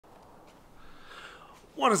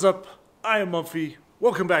What is up? I am Mumphy.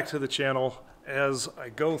 Welcome back to the channel. As I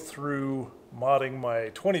go through modding my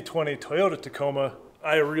 2020 Toyota Tacoma,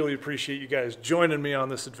 I really appreciate you guys joining me on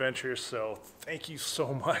this adventure, so thank you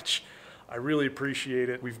so much. I really appreciate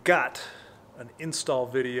it. We've got an install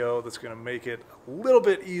video that's going to make it a little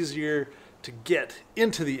bit easier to get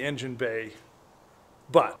into the engine bay.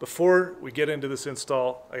 But before we get into this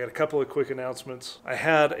install, I got a couple of quick announcements. I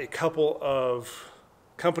had a couple of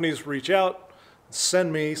companies reach out and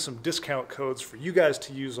send me some discount codes for you guys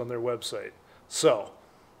to use on their website. So,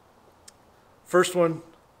 first one,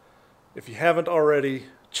 if you haven't already,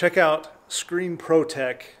 check out Screen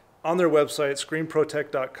Protect on their website,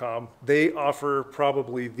 screenprotect.com. They offer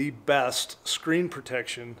probably the best screen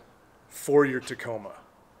protection for your Tacoma.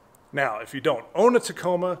 Now, if you don't own a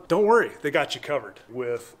Tacoma, don't worry, they got you covered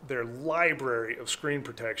with their library of screen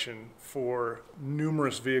protection for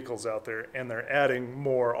numerous vehicles out there, and they're adding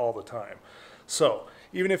more all the time. So,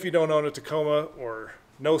 even if you don't own a Tacoma or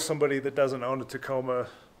know somebody that doesn't own a Tacoma,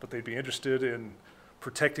 but they'd be interested in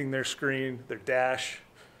protecting their screen, their dash,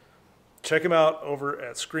 check them out over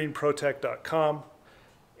at screenprotect.com,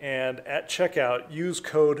 and at checkout, use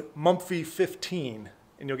code MUMPHY15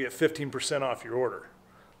 and you'll get 15% off your order.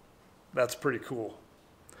 That's pretty cool.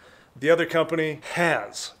 The other company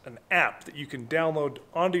has an app that you can download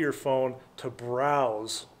onto your phone to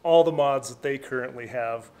browse all the mods that they currently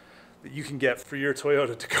have that you can get for your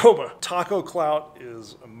Toyota Tacoma. Taco Clout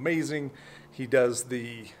is amazing. He does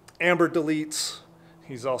the amber deletes.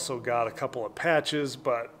 He's also got a couple of patches,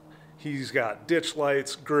 but he's got ditch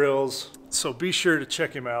lights, grills. So be sure to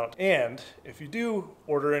check him out. And if you do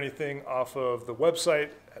order anything off of the website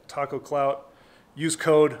at Taco Clout, use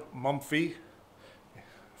code MUMPHY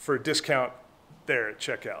for a discount there at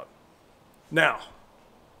checkout. Now,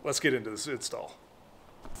 let's get into this install.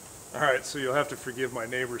 All right, so you'll have to forgive my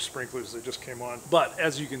neighbor's sprinklers, they just came on. But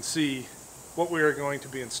as you can see, what we are going to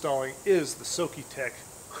be installing is the Sokie Tech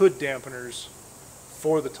Hood Dampeners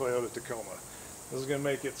for the Toyota Tacoma. This is going to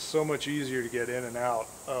make it so much easier to get in and out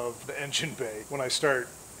of the engine bay when I start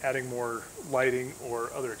adding more lighting or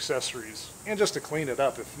other accessories, and just to clean it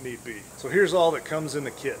up if need be. So here's all that comes in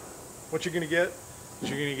the kit. What you're going to get is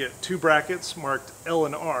you're going to get two brackets marked L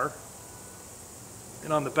and R,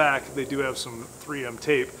 and on the back they do have some 3M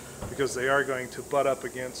tape because they are going to butt up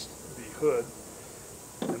against the hood,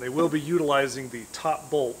 and they will be utilizing the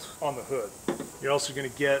top bolt on the hood. You're also going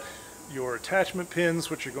to get your attachment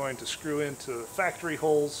pins, which are going to screw into factory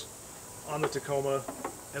holes on the Tacoma,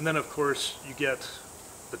 and then of course you get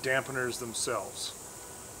the dampeners themselves.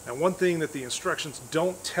 Now, one thing that the instructions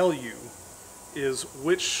don't tell you is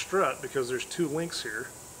which strut, because there's two links here,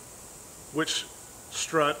 which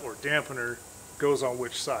strut or dampener goes on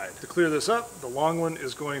which side. To clear this up, the long one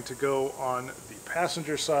is going to go on the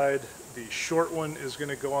passenger side, the short one is going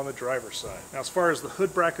to go on the driver's side. Now, as far as the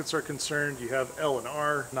hood brackets are concerned, you have L and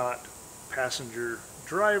R, not passenger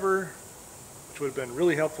driver, which would have been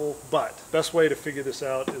really helpful, but best way to figure this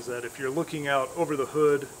out is that if you're looking out over the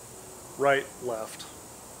hood, right, left,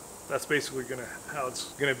 that's basically how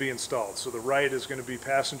it's going to be installed. So the right is going to be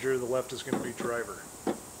passenger, the left is going to be driver.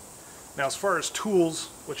 Now, as far as tools,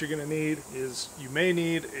 what you're going to need is you may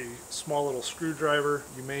need a small little screwdriver,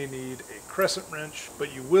 you may need a crescent wrench,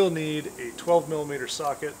 but you will need a 12mm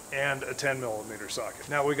socket and a 10mm socket.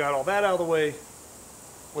 Now we got all that out of the way,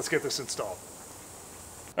 let's get this installed.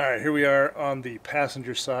 Alright, here we are on the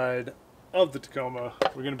passenger side of the Tacoma.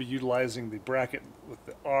 We're going to be utilizing the bracket with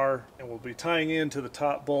the R, and we'll be tying into the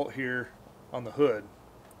top bolt here on the hood.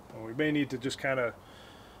 And we may need to just kind of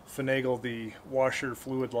finagle the washer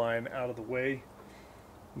fluid line out of the way,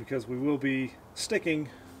 because we will be sticking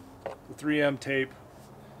the 3M tape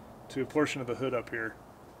to a portion of the hood up here.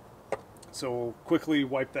 So we'll quickly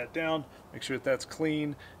wipe that down, make sure that that's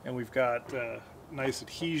clean, and we've got nice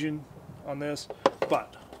adhesion on this.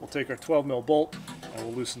 But we'll take our 12mm bolt and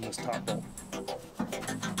we'll loosen this top bolt.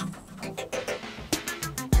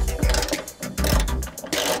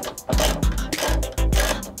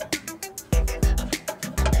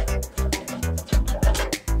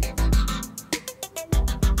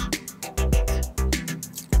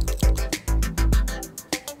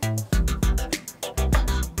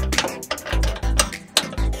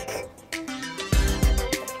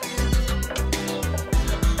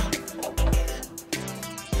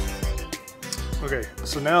 Okay,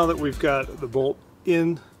 so now that we've got the bolt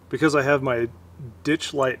in, because I have my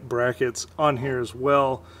ditch light brackets on here as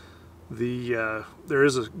well, there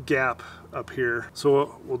is a gap up here. So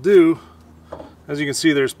what we'll do, as you can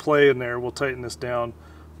see, there's play in there. We'll tighten this down,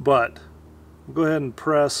 but we'll go ahead and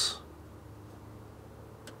press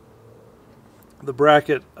the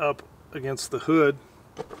bracket up against the hood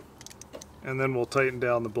and then we'll tighten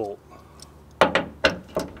down the bolt.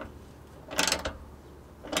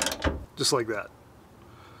 Just like that.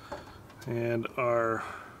 And our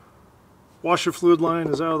washer fluid line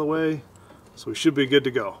is out of the way, so we should be good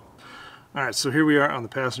to go. Alright, so here we are on the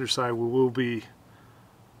passenger side. We will be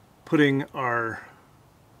putting our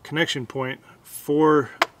connection point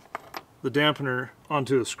for the dampener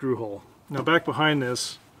onto a screw hole. Now back behind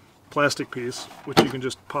this plastic piece, which you can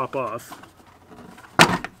just pop off,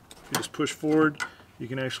 you just push forward, you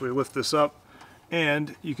can actually lift this up,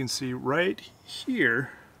 and you can see right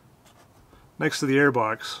here next to the air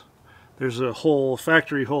box there's a hole,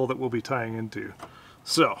 factory hole, that we'll be tying into.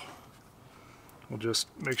 So we'll just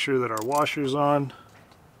make sure that our washer's on.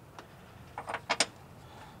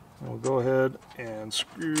 We'll go ahead and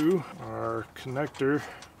screw our connector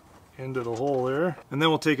into the hole there, and then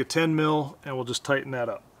we'll take a 10 mil and we'll just tighten that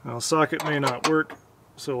up. Now the socket may not work,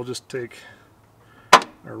 so we'll just take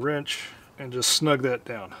our wrench and just snug that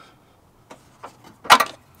down.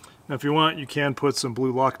 Now if you want, you can put some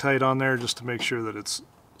blue Loctite on there just to make sure that it's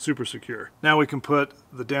super secure. Now we can put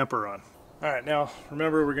the damper on. Alright, now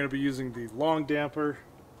remember, we're going to be using the long damper,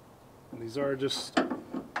 and these are just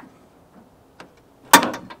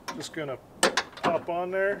going to pop on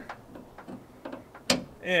there,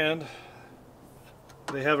 and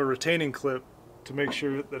they have a retaining clip to make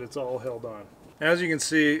sure that it's all held on. As you can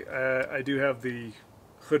see, I do have the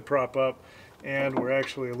hood prop up, and we're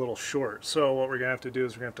actually a little short, so what we're going to have to do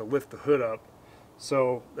is we're going to have to lift the hood up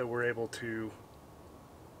so that we're able to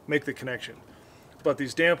make the connection. But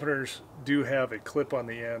these dampeners do have a clip on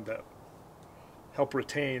the end that help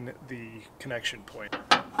retain the connection point.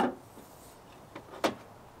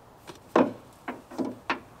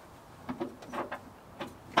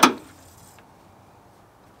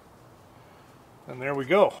 And there we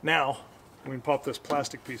go. Now we can pop this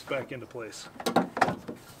plastic piece back into place.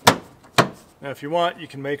 Now if you want, you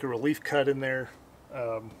can make a relief cut in there.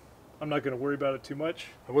 I'm not going to worry about it too much.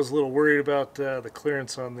 I was a little worried about the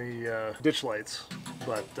clearance on the ditch lights,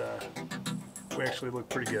 but we actually look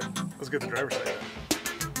pretty good. Let's get the driver's side out.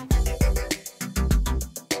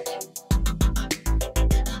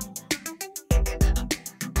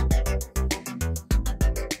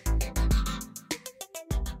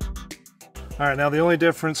 Alright, now the only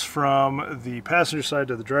difference from the passenger side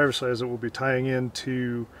to the driver's side is that we'll be tying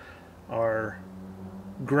into our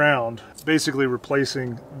ground. It's basically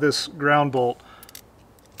replacing this ground bolt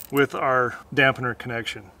with our dampener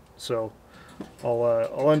connection. So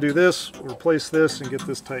I'll undo this, replace this, and get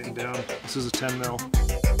this tightened down. This is a 10 mil.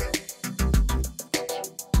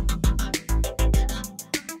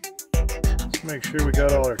 Let's make sure we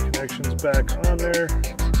got all our connections back on there.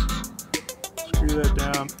 Screw that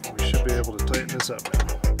down, and we should be able to tighten this up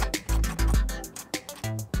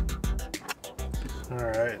now.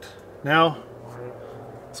 Alright, now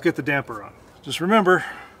let's get the damper on. Just remember,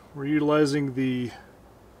 we're utilizing the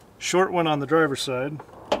short one on the driver's side.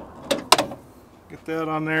 Get that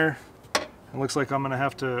on there. It looks like I'm going to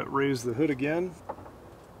have to raise the hood again.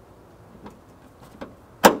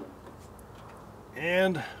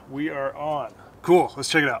 And we are on. Cool, let's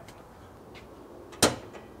check it out.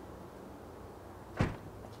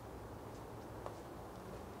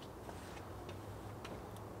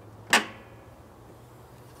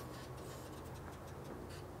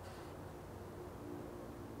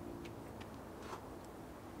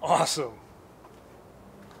 Awesome.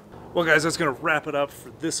 Well guys, that's going to wrap it up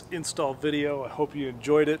for this install video. I hope you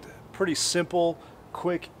enjoyed it. Pretty simple,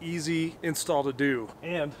 quick, easy install to do.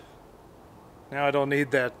 And now I don't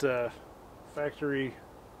need that factory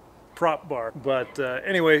prop bar. But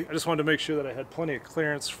anyway, I just wanted to make sure that I had plenty of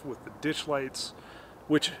clearance with the ditch lights,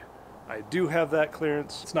 which I do have that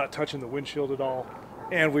clearance. It's not touching the windshield at all.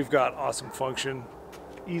 And we've got awesome function.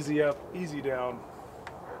 Easy up, easy down.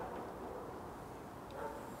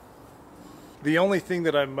 The only thing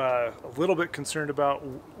that I'm a little bit concerned about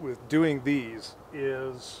with doing these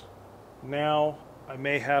is now I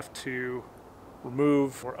may have to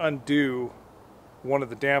remove or undo one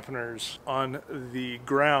of the dampeners on the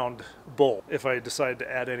ground bolt if I decide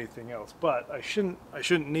to add anything else. But I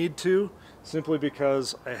shouldn't need to, simply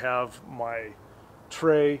because I have my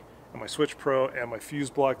tray and my Switch Pro and my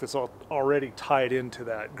fuse block that's already tied into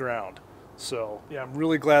that ground. So yeah, I'm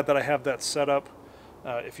really glad that I have that set up.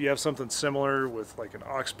 If you have something similar with like an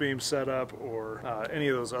aux beam setup or any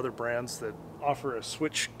of those other brands that offer a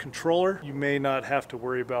switch controller, you may not have to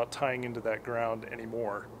worry about tying into that ground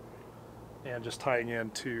anymore and just tying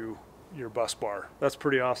into your bus bar. That's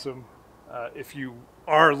pretty awesome. If you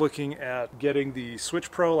are looking at getting the Switch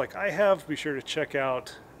Pro like I have, be sure to check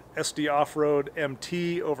out SD Off-Road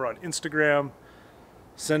MT over on Instagram.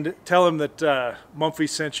 Tell him that Mumphy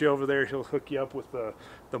sent you over there. He'll hook you up with the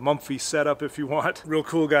Mumphy setup if you want. Real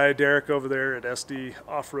cool guy, Derek, over there at SD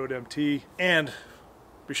Off-Road MT. And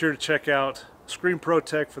be sure to check out Screen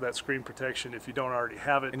Protect for that screen protection if you don't already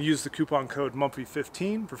have it. And use the coupon code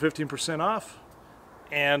Mumphy15 for 15% off.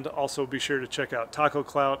 And also be sure to check out Taco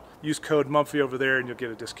Clout. Use code Mumphy over there and you'll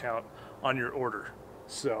get a discount on your order.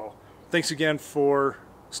 So thanks again for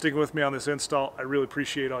sticking with me on this install. I really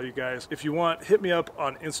appreciate all you guys. If you want, hit me up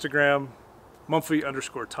on Instagram,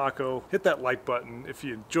 Mumphy_taco. Hit that like button if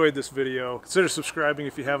you enjoyed this video. Consider subscribing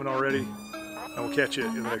if you haven't already. And we'll catch you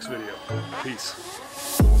in the next video. Peace.